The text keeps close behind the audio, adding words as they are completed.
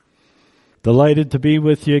Delighted to be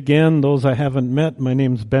with you again. Those I haven't met, my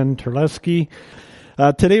name's Ben Terleski.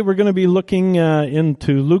 Today we're going to be looking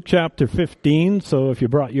into Luke chapter 15. So if you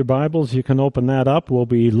brought your Bibles, you can open that up. We'll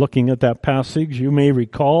be looking at that passage. You may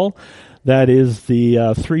recall that is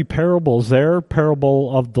the three parables there.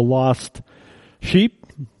 Parable of the lost sheep,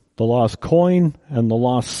 the lost coin, and the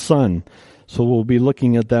lost son. So we'll be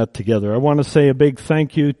looking at that together. I want to say a big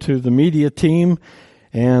thank you to the media team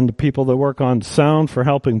and the people that work on sound for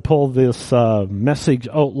helping pull this message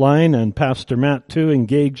outline, and Pastor Matt too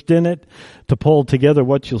engaged in it to pull together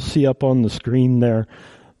what you'll see up on the screen there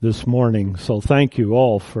this morning. So thank you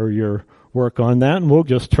all for your work on that, and we'll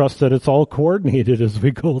just trust that it's all coordinated as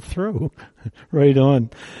we go through. Right on.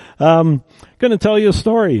 Going to tell you a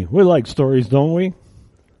story. We like stories, don't we?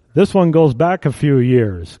 This one goes back a few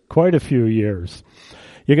years, quite a few years.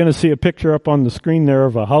 You're going to see a picture up on the screen there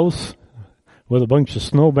of a house with a bunch of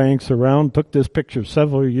snowbanks around. Took this picture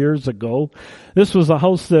several years ago. This was a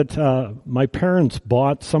house that my parents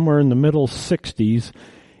bought somewhere in the middle 60s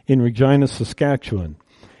in Regina, Saskatchewan.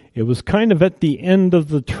 It was kind of at the end of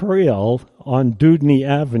the trail on Dudney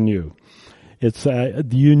Avenue. It's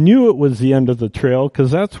you knew it was the end of the trail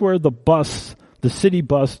because that's where the city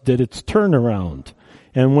bus did its turnaround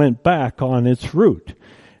and went back on its route.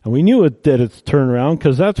 And we knew it did its turnaround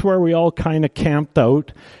because that's where we all kind of camped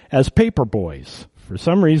out as paper boys. For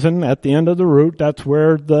some reason, at the end of the route, that's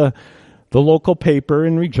where the local paper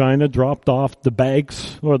in Regina dropped off the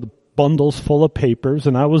bags or the bundles full of papers,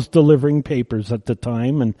 and I was delivering papers at the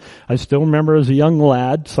time. And I still remember as a young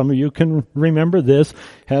lad, some of you can remember this,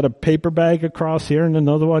 had a paper bag across here and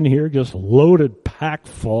another one here, just loaded, packed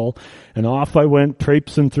full, and off I went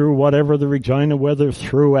traipsing through whatever the Regina weather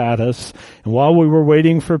threw at us. And while we were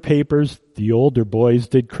waiting for papers, the older boys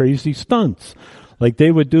did crazy stunts. Like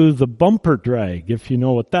they would do the bumper drag, if you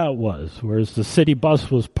know what that was, whereas the city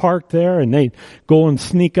bus was parked there and they'd go and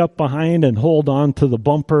sneak up behind and hold on to the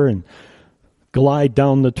bumper and glide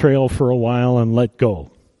down the trail for a while and let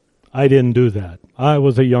go. I didn't do that. I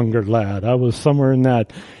was a younger lad. I was somewhere in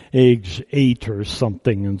that age 8 or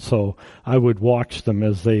something, and so I would watch them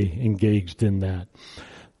as they engaged in that.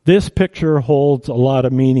 This picture holds a lot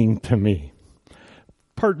of meaning to me,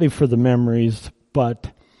 partly for the memories,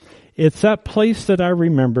 but it's that place that I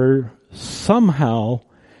remember somehow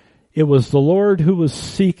it was the Lord who was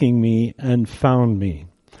seeking me and found me.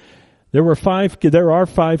 There are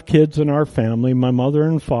 5 kids in our family, my mother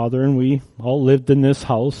and father, and we all lived in this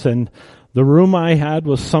house, and the room I had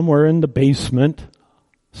was somewhere in the basement,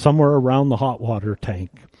 somewhere around the hot water tank.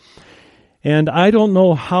 And I don't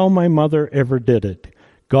know how my mother ever did it.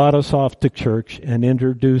 Got us off to church and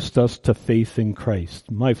introduced us to faith in Christ.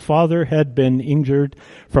 My father had been injured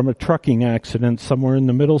from a trucking accident somewhere in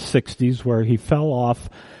the middle 60s where he fell off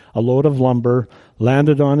a load of lumber,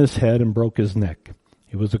 landed on his head, and broke his neck.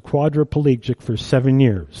 He was a quadriplegic for 7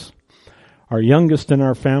 years. Our youngest in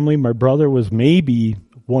our family, my brother, was maybe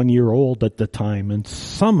 1 year old at the time, and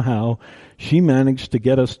somehow she managed to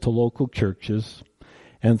get us to local churches.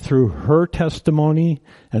 And through her testimony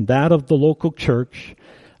and that of the local church,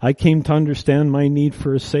 I came to understand my need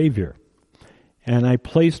for a Savior. And I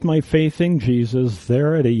placed my faith in Jesus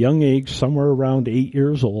there at a young age, somewhere around 8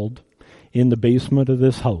 years old, in the basement of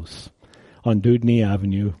this house on Dudney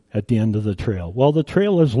Avenue at the end of the trail. Well, the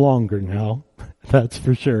trail is longer now, that's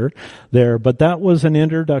for sure, there. But that was an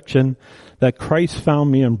introduction that Christ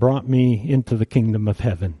found me and brought me into the kingdom of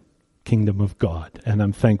heaven, kingdom of God. And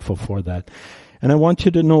I'm thankful for that. And I want you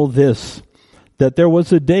to know this, that there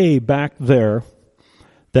was a day back there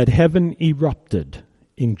that heaven erupted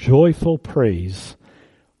in joyful praise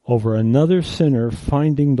over another sinner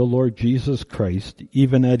finding the Lord Jesus Christ,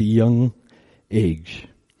 even at a young age.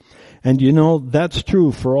 And you know, that's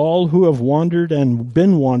true for all who have wandered and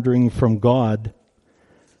been wandering from God.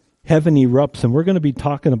 Heaven erupts, and we're going to be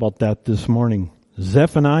talking about that this morning.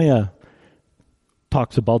 Zephaniah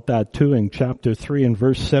talks about that too in chapter 3 and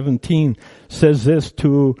verse 17. Says this,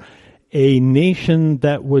 to a nation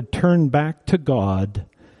that would turn back to God,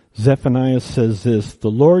 Zephaniah says this,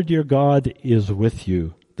 the Lord your God is with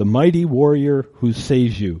you, the mighty warrior who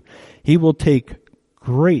saves you. He will take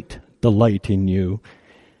great delight in you.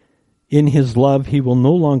 In his love he will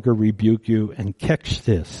no longer rebuke you, and catch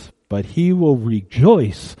this, but he will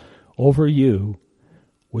rejoice over you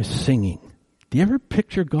with singing. Do you ever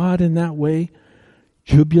picture God in that way?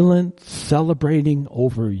 Jubilant, celebrating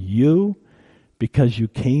over you because you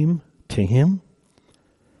came to him?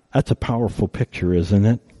 That's a powerful picture, isn't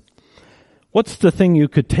it? What's the thing you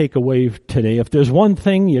could take away today? If there's one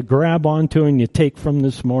thing you grab onto and you take from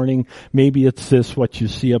this morning, maybe it's this, what you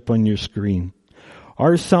see up on your screen.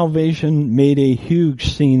 Our salvation made a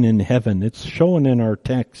huge scene in heaven. It's shown in our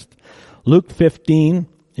text. Luke 15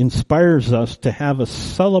 inspires us to have a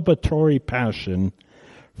celebratory passion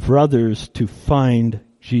for others to find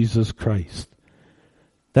Jesus Christ.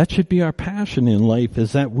 That should be our passion in life,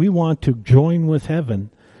 is that we want to join with heaven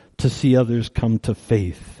to see others come to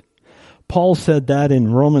faith. Paul said that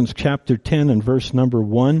in Romans chapter 10 and verse number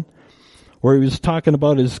 1, where he was talking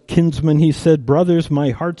about his kinsmen. He said, "Brothers, my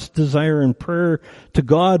heart's desire and prayer to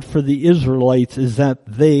God for the Israelites is that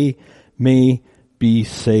they may be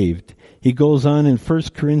saved." He goes on in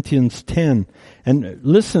 1 Corinthians 10. And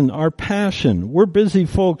listen, our passion, we're busy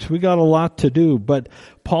folks, we got a lot to do, but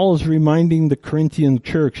Paul is reminding the Corinthian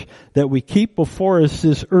church that we keep before us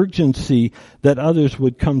this urgency that others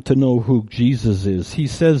would come to know who Jesus is. He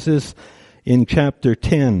says this in chapter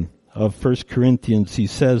 10 of 1 Corinthians. He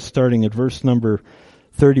says, starting at verse number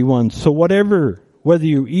 31, "So whether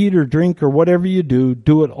you eat or drink or whatever you do,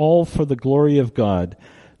 do it all for the glory of God.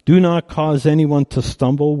 Do not cause anyone to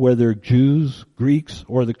stumble, whether Jews, Greeks,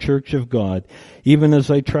 or the church of God, even as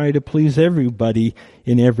I try to please everybody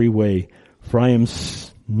in every way. For I am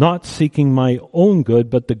not seeking my own good,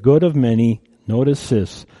 but the good of many," notice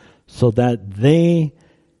this, "so that they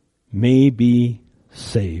may be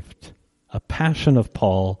saved." A passion of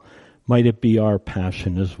Paul, might it be our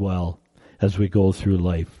passion as well as we go through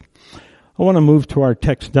life. I want to move to our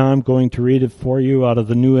text now. I'm going to read it for you out of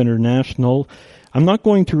the New International. I'm not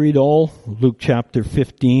going to read all Luke chapter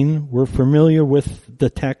 15. We're familiar with the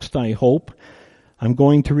text, I hope. I'm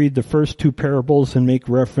going to read the first two parables and make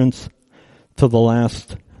reference to the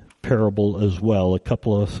last parable as well, a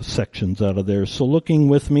couple of sections out of there. So looking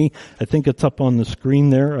with me, I think it's up on the screen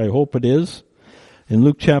there. I hope it is. In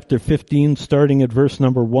Luke chapter 15, starting at verse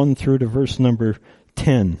number 1 through to verse number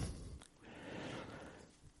 10.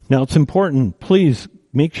 Now it's important, please,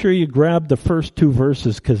 make sure you grab the first two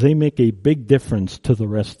verses because they make a big difference to the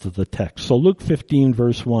rest of the text. So Luke 15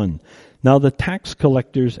 verse 1. "Now the tax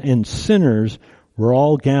collectors and sinners were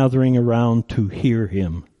all gathering around to hear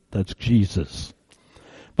him." That's Jesus.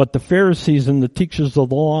 "But the Pharisees and the teachers of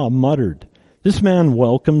the law muttered, 'This man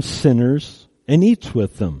welcomes sinners and eats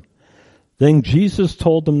with them.' Then Jesus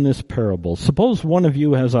told them this parable. 'Suppose one of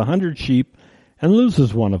you has 100 sheep and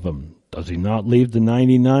loses one of them. Does he not leave the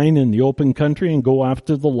 99 in the open country and go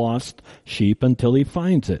after the lost sheep until he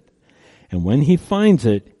finds it? And when he finds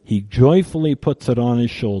it, he joyfully puts it on his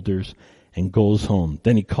shoulders and goes home.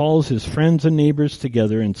 Then he calls his friends and neighbors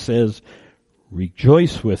together and says,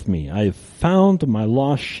 "Rejoice with me, I have found my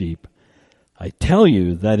lost sheep." I tell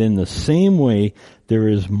you that in the same way there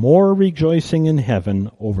is more rejoicing in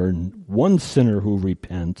heaven over one sinner who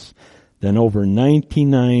repents than over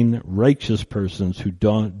 99 righteous persons who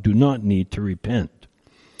do not need to repent.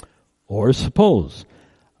 Or suppose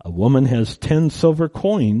a woman has 10 silver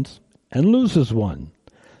coins and loses one.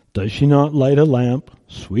 Does she not light a lamp,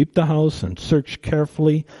 sweep the house, and search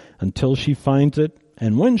carefully until she finds it?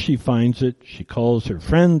 And when she finds it, she calls her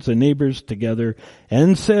friends and neighbors together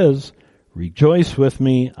and says, "Rejoice with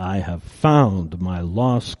me, I have found my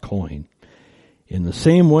lost coin." In the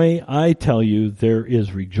same way, I tell you, there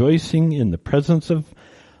is rejoicing in the presence of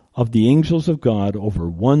the angels of God over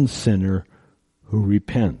one sinner who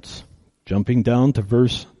repents. Jumping down to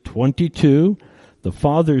verse 22, the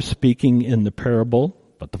father speaking in the parable,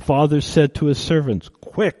 "But the father said to his servants,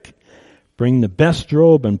 'Quick, bring the best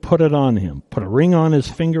robe and put it on him. Put a ring on his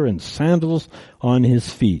finger and sandals on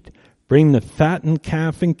his feet. Bring the fattened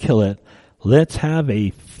calf and kill it. Let's have a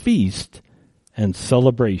feast and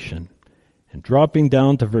celebration.'" And dropping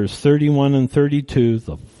down to verse 31 and 32,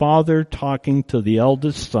 the father talking to the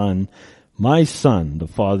eldest son, "My son," the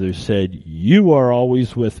father said, "you are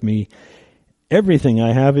always with me. Everything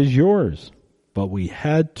I have is yours." But we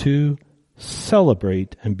had to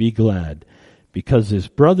celebrate and be glad, because this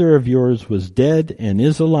brother of yours was dead and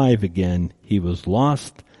is alive again. He was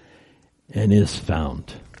lost and is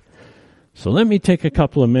found. So let me take a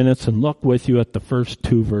couple of minutes and look with you at the first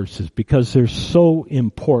two verses, because they're so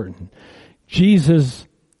important. Jesus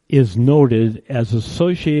is noted as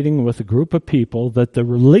associating with a group of people that the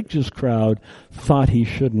religious crowd thought he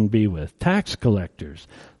shouldn't be with. Tax collectors.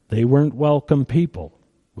 They weren't welcome people.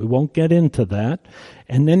 We won't get into that.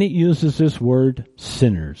 And then it uses this word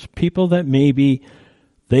sinners. People that maybe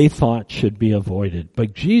they thought should be avoided.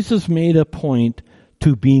 But Jesus made a point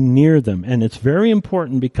to be near them. And it's very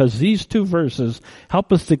important because these two verses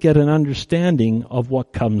help us to get an understanding of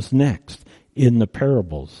what comes next in the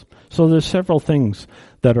parables. So there's several things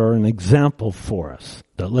that are an example for us.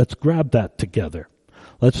 Let's grab that together.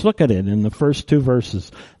 Let's look at it in the first two verses.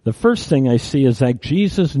 The first thing I see is that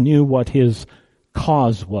Jesus knew what his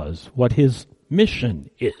cause was, what his mission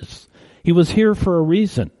is. He was here for a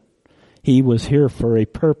reason. He was here for a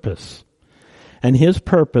purpose. And his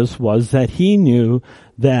purpose was that he knew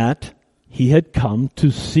that he had come to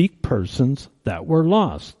seek persons that were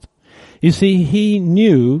lost. You see, he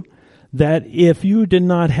knew that if you did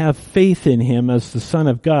not have faith in him as the Son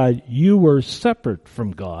of God, you were separate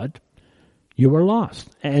from God. You were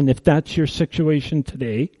lost. And if that's your situation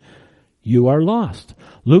today, you are lost.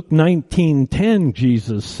 Luke 19:10,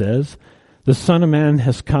 Jesus says, the Son of Man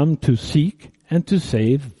has come to seek and to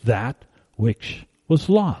save that which was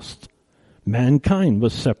lost. Mankind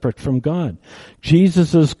was separate from God.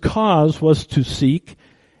 Jesus' cause was to seek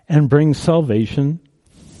and bring salvation,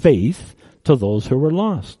 faith, to those who were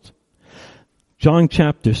lost. John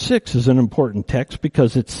chapter 6 is an important text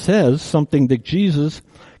because it says something that Jesus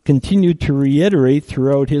continued to reiterate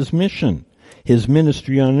throughout his mission, his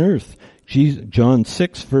ministry on earth. John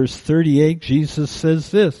 6 verse 38, Jesus says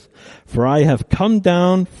this, "For I have come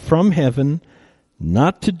down from heaven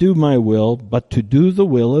not to do my will, but to do the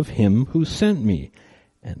will of him who sent me.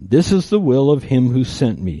 And this is the will of him who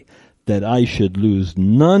sent me, that I should lose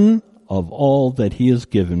none of all that he has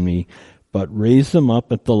given me, but raise them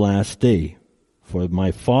up at the last day. For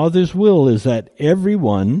my Father's will is that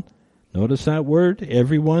everyone," notice that word,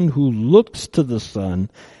 "everyone who looks to the Son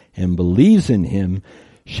and believes in him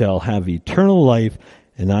shall have eternal life,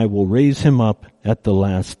 and I will raise him up at the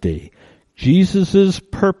last day." Jesus'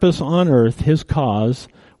 purpose on earth, his cause,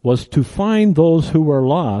 was to find those who were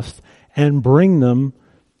lost and bring them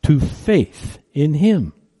to faith in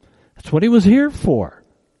him. That's what he was here for.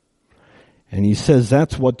 And he says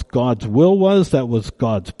that's what God's will was, that was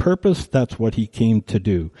God's purpose, that's what he came to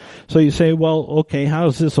do. So you say, well, okay, how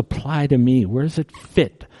does this apply to me? Where does it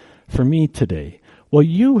fit for me today? Well,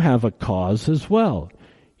 you have a cause as well.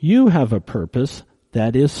 You have a purpose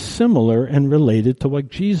that is similar and related to what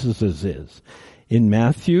Jesus's is. In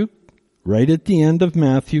Matthew, right at the end of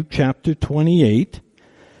Matthew chapter 28,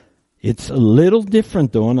 it's a little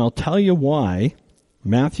different though, and I'll tell you why.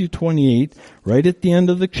 Matthew 28, right at the end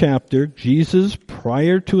of the chapter, Jesus,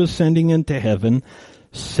 prior to ascending into heaven,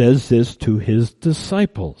 says this to his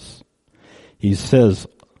disciples. He says,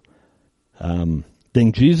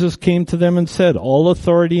 "Then Jesus came to them and said, 'All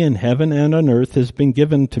authority in heaven and on earth has been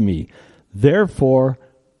given to me. Therefore,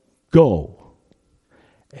 go.'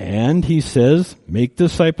 And he says, 'Make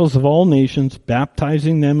disciples of all nations,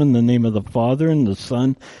 baptizing them in the name of the Father and the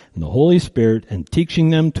Son and the Holy Spirit, and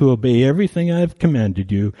teaching them to obey everything I have commanded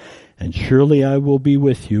you. And surely I will be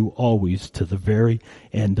with you always to the very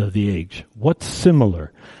end of the age.'" What's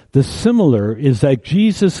similar? The similar is that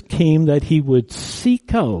Jesus came that he would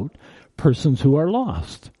seek out persons who are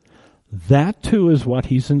lost. That too is what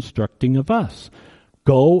he's instructing of us.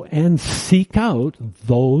 Go and seek out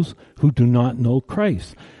those who do not know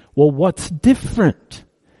Christ. Well, what's different?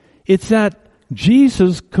 It's that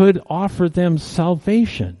Jesus could offer them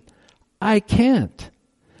salvation. I can't.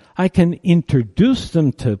 I can introduce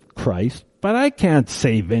them to Christ, but I can't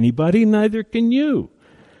save anybody, neither can you.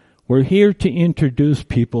 We're here to introduce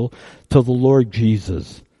people to the Lord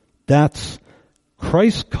Jesus. That's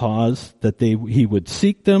Christ's cause, that he would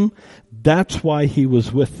seek them. That's why he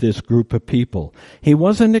was with this group of people. He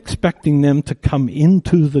wasn't expecting them to come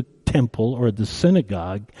into the temple or the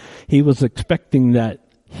synagogue. He was expecting that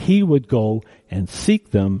he would go and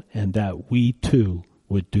seek them, and that we too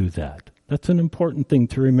would do that. That's an important thing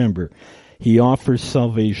to remember. He offers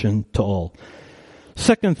salvation to all.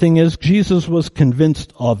 Second thing is, Jesus was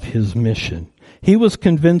convinced of his mission. He was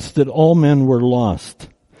convinced that all men were lost.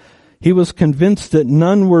 He was convinced that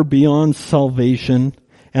none were beyond salvation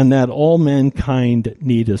and that all mankind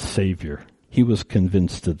need a Savior. He was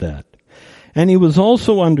convinced of that. And he was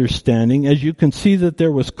also understanding, as you can see that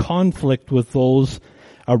there was conflict with those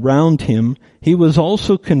around him, he was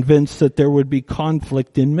also convinced that there would be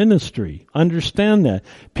conflict in ministry. Understand that.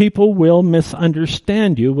 People will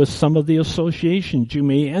misunderstand you with some of the associations you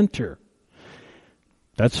may enter.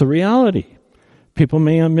 That's a reality. People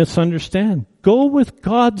may misunderstand. Go with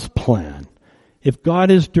God's plan. If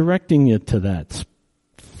God is directing you to that,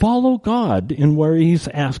 follow God in where he's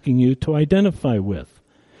asking you to identify with.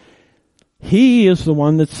 He is the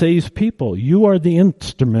one that saves people. You are the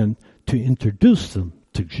instrument to introduce them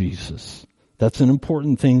to Jesus. That's an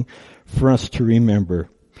important thing for us to remember.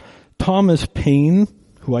 Thomas Paine,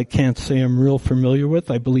 who I can't say I'm real familiar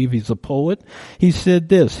with, I believe he's a poet, he said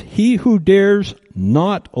this: "He who dares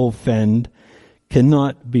not offend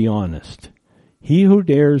cannot be honest." He who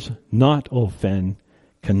dares not offend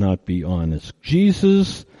cannot be honest.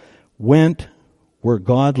 Jesus went where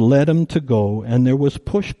God led him to go, and there was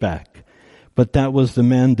pushback, but that was the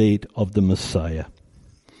mandate of the Messiah.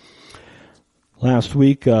 Last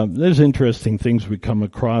week, there's interesting things we come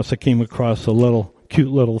across. I came across a cute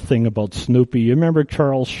little thing about Snoopy. You remember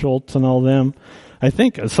Charles Schultz and all them? I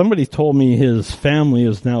think somebody told me his family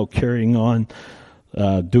is now carrying on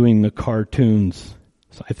doing the cartoons.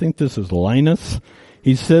 So I think this is Linus.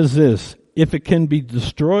 He says this: if it can be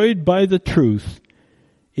destroyed by the truth,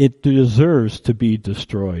 it deserves to be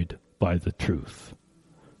destroyed by the truth.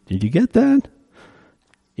 Did you get that?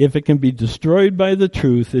 If it can be destroyed by the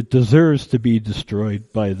truth, it deserves to be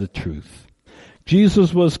destroyed by the truth.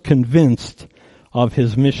 Jesus was convinced of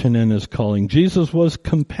his mission and his calling. Jesus was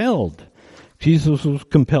compelled. Jesus was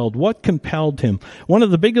compelled. What compelled him? One of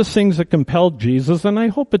the biggest things that compelled Jesus, and I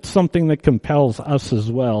hope it's something that compels us as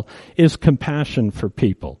well, is compassion for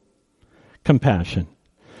people. Compassion.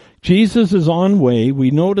 Jesus is on way.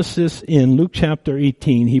 We notice this in Luke chapter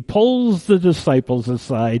 18. He pulls the disciples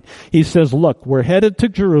aside. He says, look, we're headed to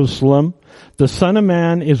Jerusalem. The Son of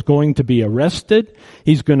Man is going to be arrested.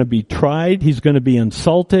 He's going to be tried. He's going to be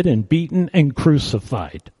insulted and beaten and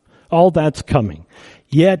crucified. All that's coming.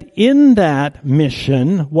 Yet in that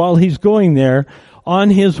mission, while he's going there,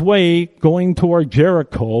 on his way going toward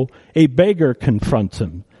Jericho, a beggar confronts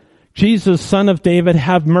him. Jesus, Son of David,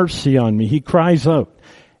 have mercy on me. He cries out.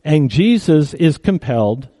 And Jesus is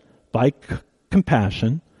compelled by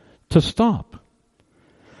compassion to stop.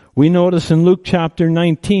 We notice in Luke chapter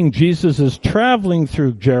 19, Jesus is traveling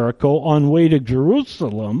through Jericho on way to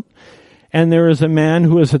Jerusalem, and there is a man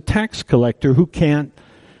who is a tax collector who can't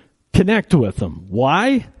connect with him.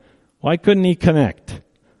 Why? Why couldn't he connect?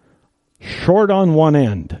 Short on one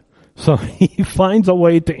end. So he finds a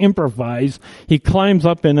way to improvise. He climbs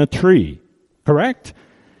up in a tree. Correct?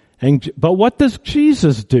 But what does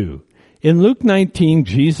Jesus do? In Luke 19,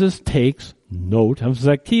 Jesus takes note of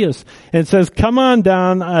Zacchaeus and says, come on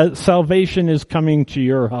down, salvation is coming to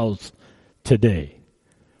your house today.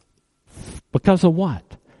 Because of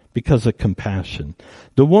what? Because of compassion.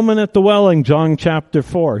 The woman at the well in John chapter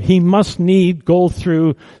 4, he must need go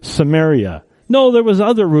through Samaria. No, there was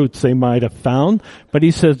other routes they might have found, but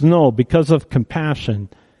he says, no, because of compassion,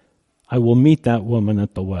 I will meet that woman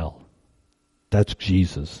at the well. That's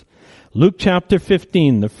Jesus. Luke chapter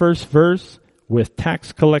 15, the first verse, with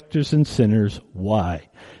tax collectors and sinners. Why?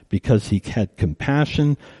 Because he had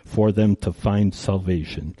compassion for them to find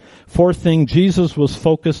salvation. Fourth thing, Jesus was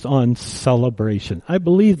focused on celebration. I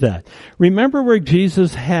believe that. Remember where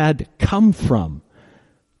Jesus had come from.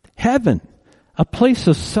 Heaven, a place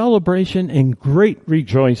of celebration and great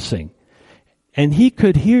rejoicing. And he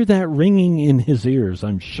could hear that ringing in his ears,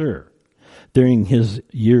 I'm sure, during his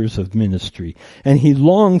years of ministry. And he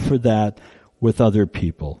longed for that with other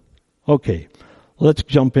people. Okay, let's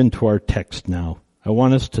jump into our text now. I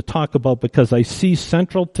want us to talk about, because I see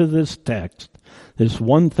central to this text, this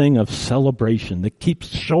one thing of celebration that keeps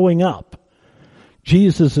showing up.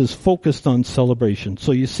 Jesus is focused on celebration.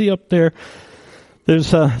 So you see up there,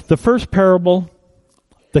 there's the first parable.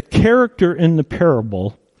 The character in the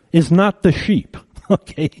parable is not the sheep.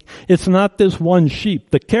 Okay, it's not this one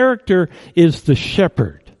sheep. The character is the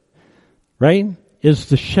shepherd, right? Is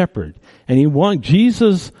the shepherd. And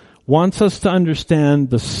Jesus wants us to understand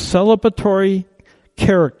the celebratory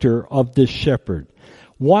character of this shepherd.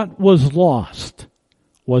 What was lost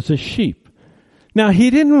was a sheep. Now,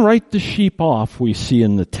 he didn't write the sheep off, we see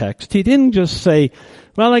in the text. He didn't just say,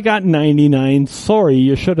 well, I got 99, sorry,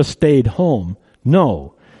 you should have stayed home.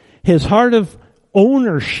 No. His heart of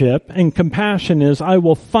ownership and compassion is, I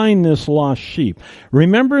will find this lost sheep.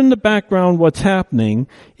 Remember in the background what's happening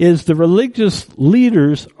is the religious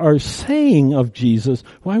leaders are saying of Jesus,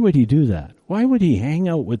 why would he do that? Why would he hang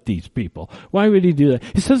out with these people? Why would he do that?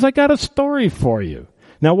 He says, I got a story for you.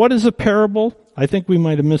 Now, what is a parable? I think we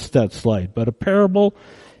might have missed that slide, but a parable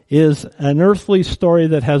is an earthly story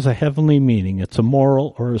that has a heavenly meaning. It's a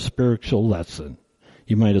moral or a spiritual lesson.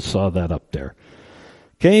 You might have saw that up there.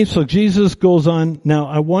 Okay, so Jesus goes on. Now,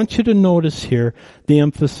 I want you to notice here the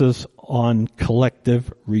emphasis on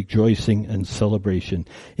collective rejoicing and celebration.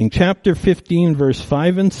 In chapter 15, verse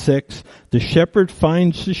 5 and 6, the shepherd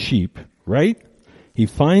finds the sheep, right? He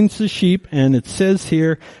finds the sheep, and it says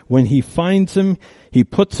here, when he finds them, he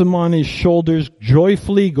puts them on his shoulders,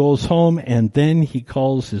 joyfully goes home, and then he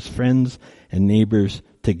calls his friends and neighbors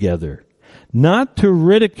together. Not to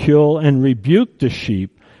ridicule and rebuke the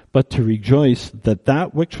sheep, but to rejoice that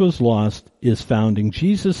that which was lost is found. And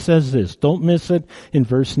Jesus says this, don't miss it, in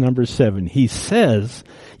verse number 7. He says,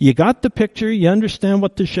 you got the picture? You understand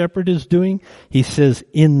what the shepherd is doing? He says,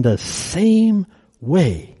 in the same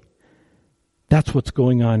way. That's what's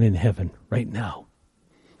going on in heaven right now.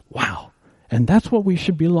 Wow. And that's what we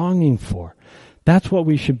should be longing for. That's what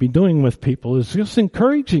we should be doing with people, is just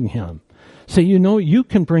encouraging him, Say, you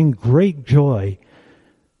can bring great joy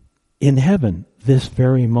in heaven this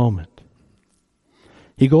very moment.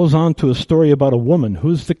 He goes on to a story about a woman.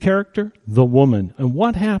 Who's the character? The woman. And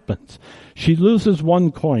what happens? She loses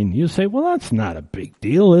one coin. You say, well, that's not a big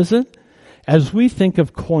deal, is it? As we think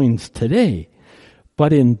of coins today.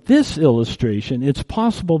 But in this illustration, it's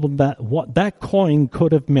possible that what that coin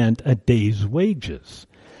could have meant a day's wages.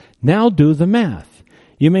 Now do the math.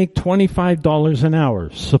 You make $25 an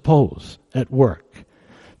hour, suppose, at work.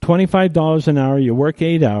 $25 an hour, you work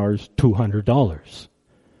 8 hours, $200.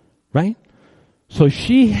 Right? So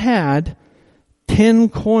she had 10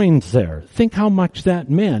 coins there. Think how much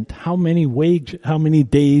that meant, how many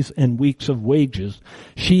days and weeks of wages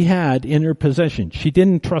she had in her possession. She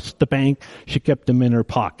didn't trust the bank. She kept them in her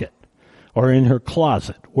pocket or in her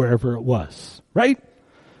closet, wherever it was. Right?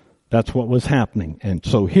 That's what was happening. And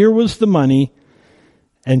so here was the money,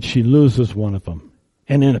 and she loses one of them.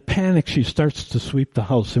 And in a panic, she starts to sweep the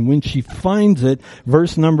house. And when she finds it,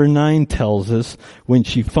 verse number 9 tells us, when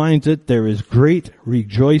she finds it, there is great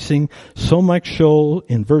rejoicing. So much so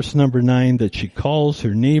in verse number 9 that she calls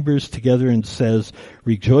her neighbors together and says,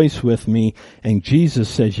 rejoice with me. And Jesus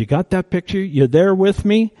says, you got that picture? You there with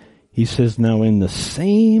me? He says, now in the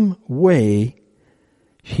same way,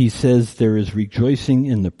 he says there is rejoicing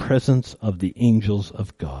in the presence of the angels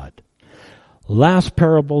of God. Last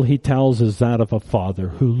parable he tells is that of a father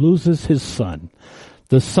who loses his son.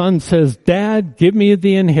 The son says, Dad, give me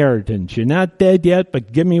the inheritance. You're not dead yet,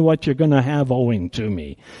 but give me what you're going to have owing to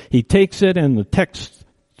me. He takes it, and the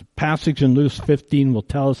passage in Luke 15 will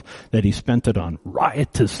tell us that he spent it on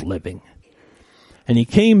riotous living. And he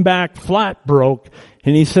came back flat broke,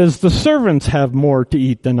 and he says, the servants have more to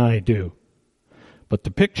eat than I do. But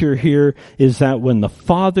the picture here is that when the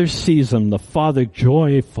father sees him, the father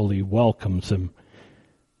joyfully welcomes him,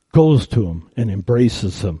 goes to him and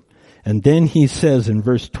embraces him. And then he says in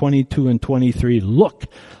verse 22 and 23, look,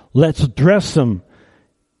 let's dress him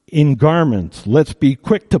in garments. Let's be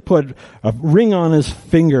quick to put a ring on his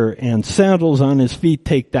finger and sandals on his feet.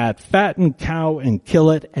 Take that fattened cow and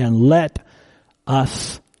kill it, and let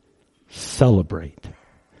us celebrate.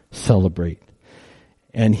 Celebrate.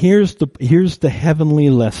 And here's the heavenly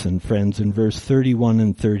lesson, friends, in verse 31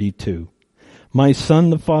 and 32. My son,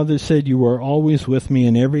 the father said, you are always with me,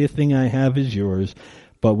 and everything I have is yours.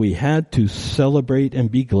 But we had to celebrate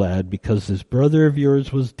and be glad because this brother of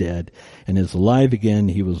yours was dead and is alive again.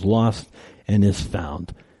 He was lost and is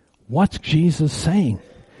found. What's Jesus saying?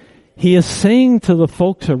 He is saying to the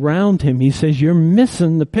folks around him, he says, you're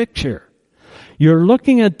missing the picture. You're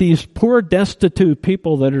looking at these poor, destitute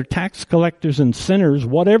people that are tax collectors and sinners,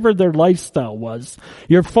 whatever their lifestyle was.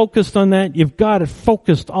 You're focused on that. You've got it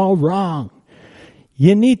focused all wrong.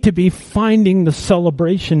 You need to be finding the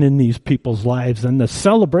celebration in these people's lives, and the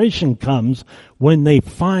celebration comes when they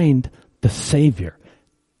find the Savior.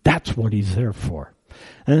 That's what he's there for.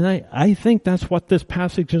 And I think that's what this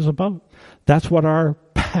passage is about. That's what our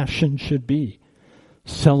passion should be.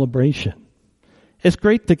 Celebration. It's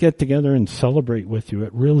great to get together and celebrate with you.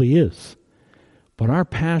 It really is. But our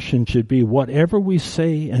passion should be whatever we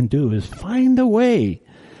say and do is find a way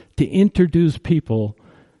to introduce people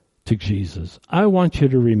to Jesus. I want you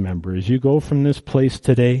to remember as you go from this place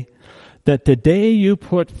today that the day you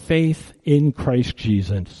put faith in Christ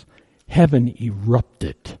Jesus, heaven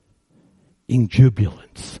erupted in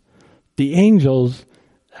jubilance. The angels,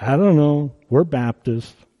 I don't know, we're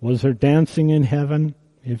Baptists. Was there dancing in heaven?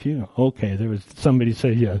 There was somebody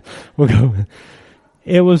say, yeah, we'll go.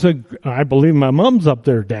 I believe my mom's up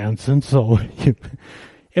there dancing, so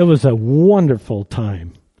it was a wonderful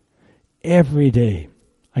time. Every day.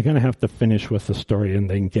 I'm going to have to finish with the story and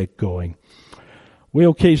then get going. We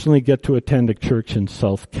occasionally get to attend a church in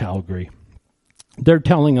South Calgary. They're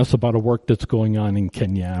telling us about a work that's going on in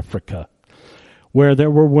Kenya, Africa, where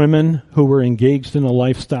there were women who were engaged in a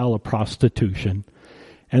lifestyle of prostitution,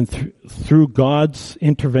 and through God's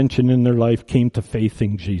intervention in their life came to faith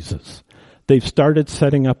in Jesus. They've started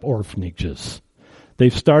setting up orphanages.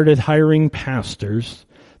 They've started hiring pastors.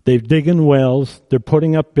 They've digging wells. They're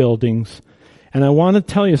putting up buildings. And I want to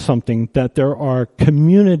tell you something, that there are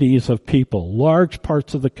communities of people, large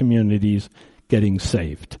parts of the communities, getting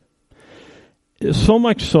saved. So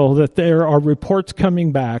much so that there are reports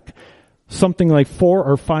coming back, something like 400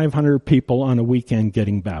 or 500 people on a weekend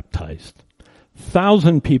getting baptized.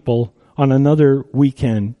 1,000 people on another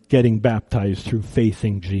weekend getting baptized through faith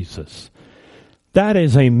in Jesus. That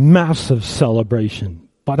is a massive celebration.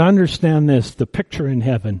 But understand this, the picture in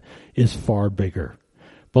heaven is far bigger.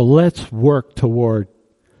 But let's work toward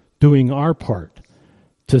doing our part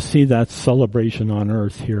to see that celebration on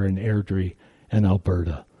earth here in Airdrie and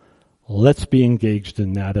Alberta. Let's be engaged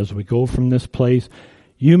in that as we go from this place.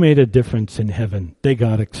 You made a difference in heaven. They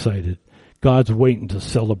got excited. God's waiting to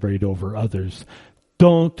celebrate over others.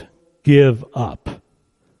 Don't give up.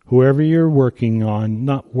 Whoever you're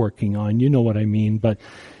not working on, you know what I mean, but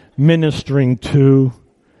ministering to,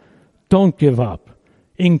 don't give up.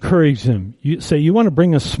 Encourage them. You say, you want to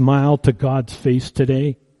bring a smile to God's face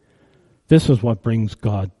today? This is what brings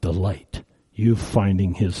God delight. You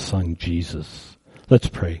finding His Son, Jesus. Let's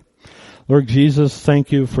pray. Lord Jesus,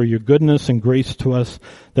 thank you for your goodness and grace to us,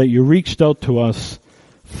 that you reached out to us,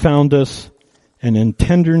 found us, and in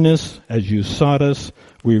tenderness, as you sought us,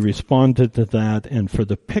 we responded to that, and for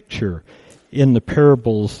the picture in the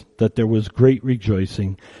parables that there was great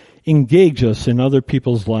rejoicing. Engage us in other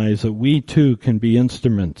people's lives that we too can be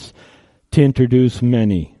instruments to introduce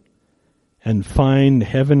many and find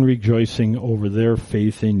heaven rejoicing over their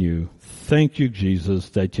faith in you. Thank you, Jesus,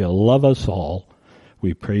 that you love us all.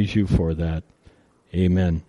 We praise you for that. Amen.